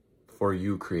For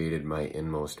you created my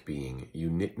inmost being.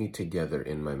 You knit me together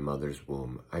in my mother's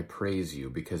womb. I praise you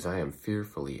because I am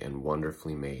fearfully and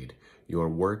wonderfully made. Your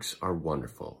works are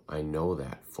wonderful. I know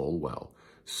that full well.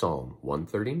 Psalm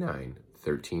 139,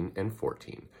 13 and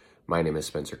 14. My name is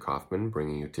Spencer Coffman,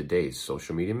 bringing you today's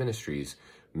Social Media Ministries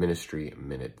Ministry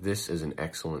Minute. This is an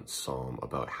excellent psalm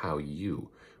about how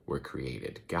you were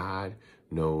created. God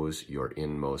knows your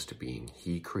inmost being.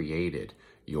 He created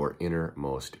your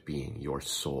innermost being, your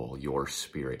soul, your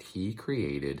spirit. He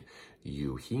created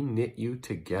you. He knit you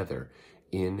together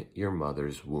in your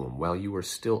mother's womb while you were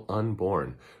still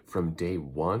unborn. From day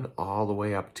one all the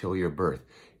way up till your birth,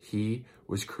 He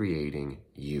was creating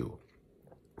you,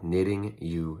 knitting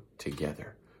you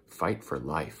together. Fight for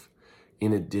life.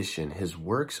 In addition, His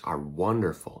works are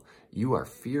wonderful. You are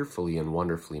fearfully and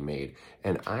wonderfully made,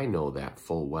 and I know that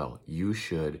full well. You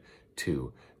should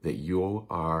too, that you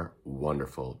are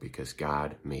wonderful because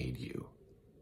God made you.